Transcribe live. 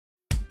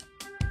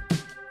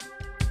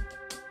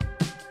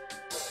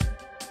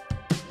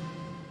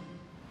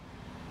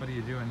What are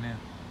you doing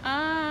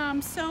now?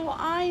 So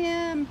I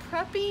am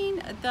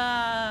prepping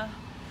the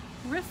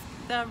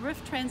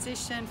roof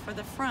transition for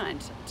the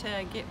front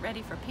to get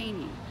ready for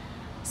painting.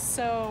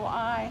 So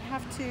I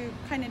have to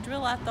kind of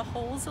drill out the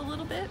holes a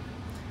little bit.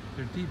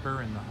 They're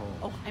deburring the hole.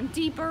 Oh, I'm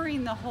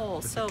deburring the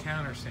hole. With so the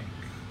countersink.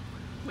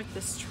 With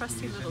this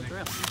trusty little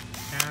drill.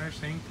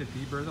 Countersink to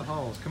deburr the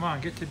holes. Come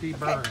on, get to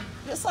deburring. Okay,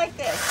 just like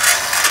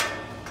this.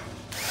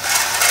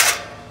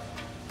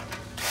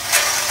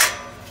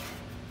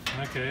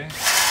 Okay.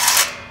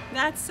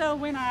 That's so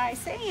when I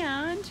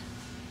sand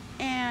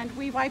and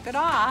we wipe it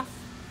off,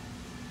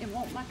 it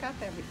won't muck up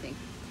everything.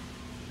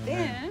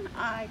 Then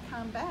I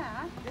come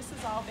back, this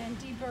has all been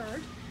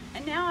deburred,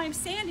 and now I'm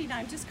sanding.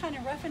 I'm just kind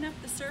of roughing up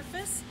the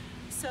surface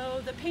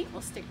so the paint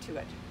will stick to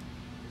it.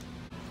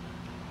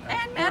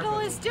 And metal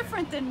is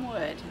different than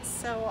wood,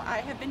 so I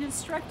have been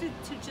instructed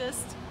to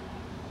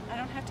I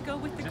don't have to go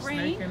with the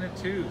grain. Just making a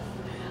tooth.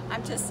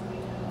 I'm just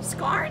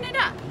scarring it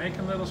up.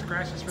 Making little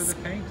scratches for the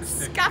paint to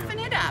stick to. Scuffing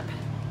it up.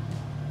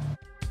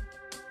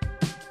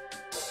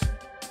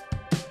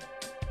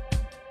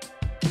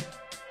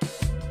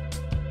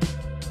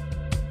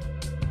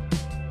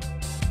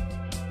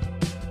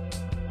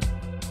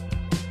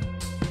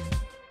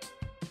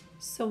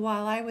 So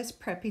while I was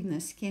prepping the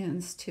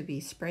skins to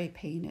be spray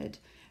painted,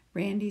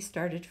 Randy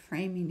started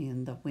framing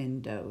in the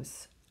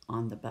windows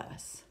on the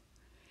bus.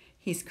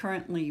 He's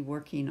currently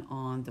working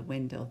on the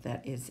window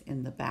that is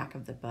in the back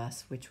of the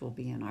bus, which will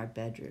be in our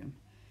bedroom,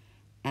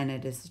 and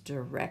it is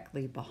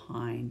directly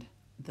behind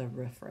the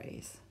roof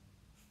raise.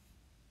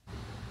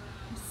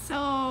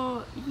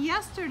 So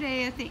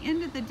yesterday at the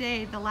end of the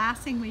day, the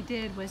last thing we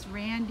did was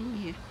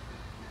Randy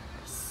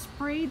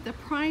sprayed the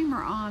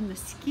primer on the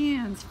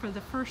skins for the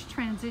first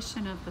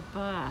transition of the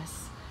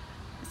bus.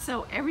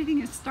 So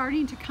everything is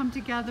starting to come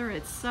together.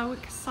 It's so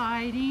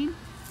exciting.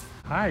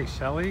 Hi,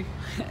 Shelley.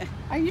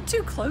 Are you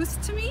too close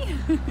to me?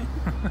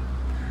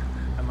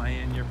 Am I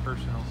in your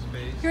personal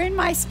space? You're in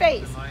my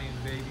space. Am I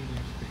invading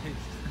your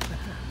space?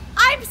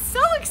 I'm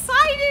so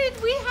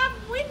excited. We have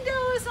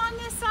windows on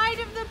this side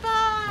of the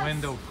bus.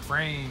 Window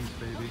frames,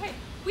 baby. Okay,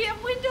 we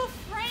have window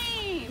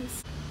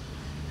frames.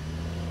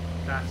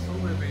 That's the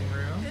living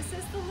room. This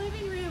is the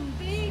living room.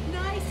 Big,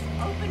 nice,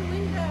 open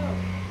window.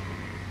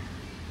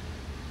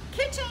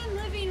 Kitchen,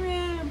 living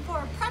room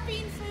for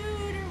prepping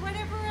food or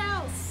whatever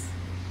else.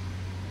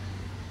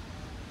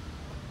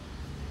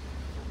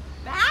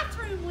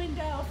 Bathroom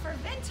window for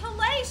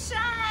ventilation.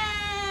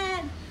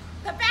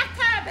 The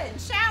bathtub and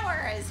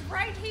shower is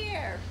right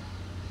here.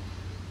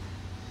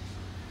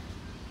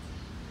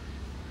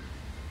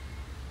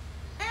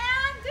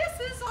 And this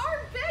is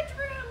our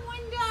bedroom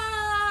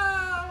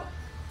window.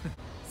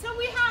 So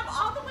we have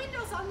all the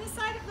windows on this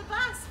side of the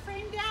bus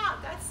framed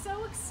out. That's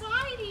so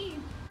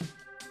exciting.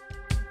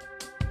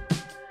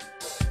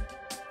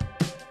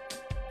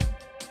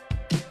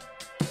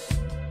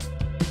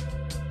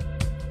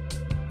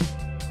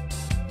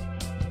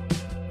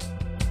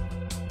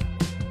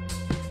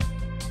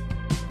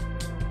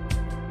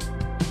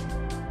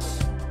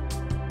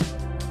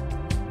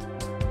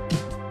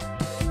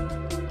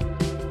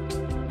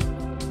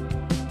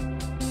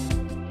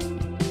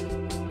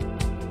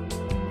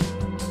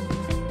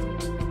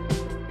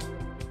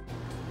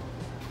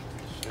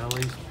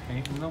 Shelley's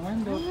painting the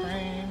window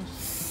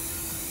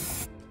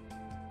frames.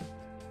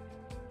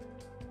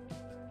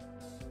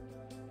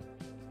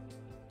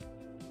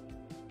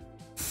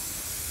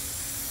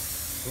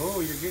 Oh,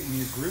 you're getting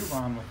your groove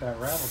on with that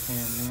rattle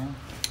can, man.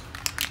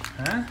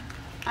 Huh?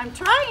 I'm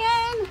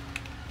trying.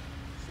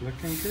 It's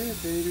looking good,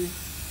 baby.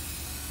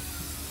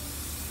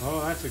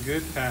 Oh, that's a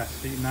good pass.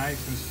 See,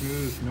 nice and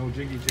smooth, no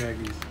jiggy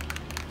jaggies.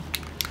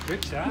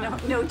 Good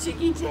job. No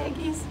jiggy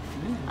jaggies.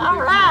 Yeah,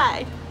 All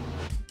right.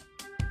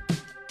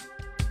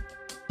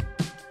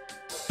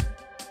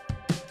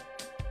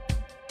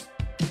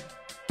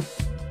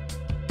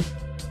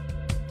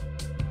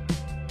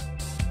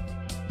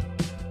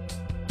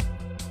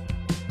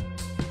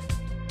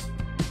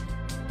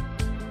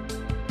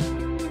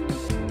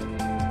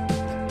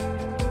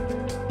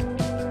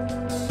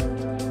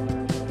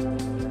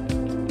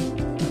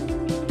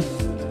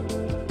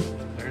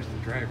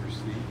 Driver's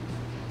seat.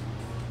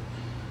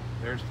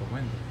 There's the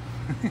window.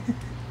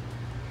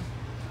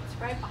 It's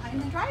right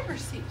behind the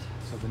driver's seat.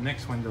 So the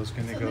next window's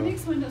going to go. So the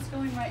next window's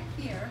going right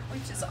here,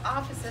 which is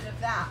opposite of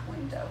that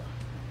window.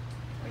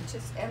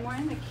 And we're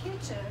in the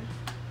kitchen.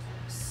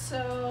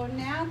 So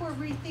now we're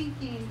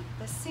rethinking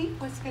the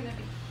sink was going to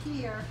be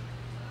here,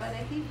 but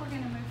I think we're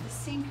going to move the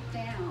sink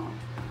down.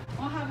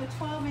 We'll have a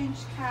 12-inch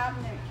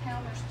cabinet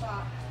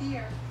countertop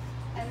here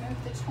and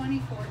move the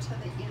 24 to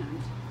the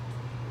end.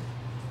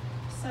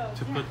 So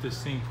to put the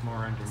sink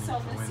more underneath so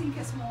the window. the sink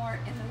is more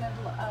in the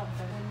middle of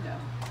the window.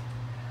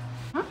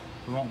 Huh?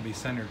 It won't be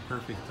centered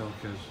perfect though,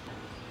 because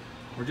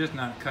we're just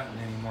not cutting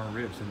any more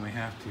ribs than we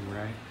have to,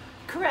 right?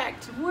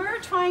 Correct.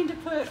 We're trying to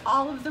put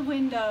all of the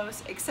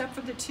windows, except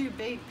for the two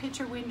big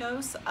picture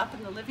windows up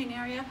in the living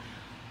area,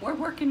 we're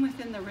working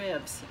within the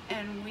ribs,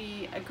 and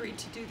we agreed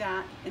to do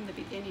that in the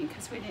beginning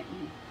because we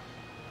didn't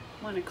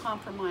want to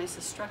compromise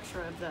the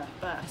structure of the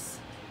bus.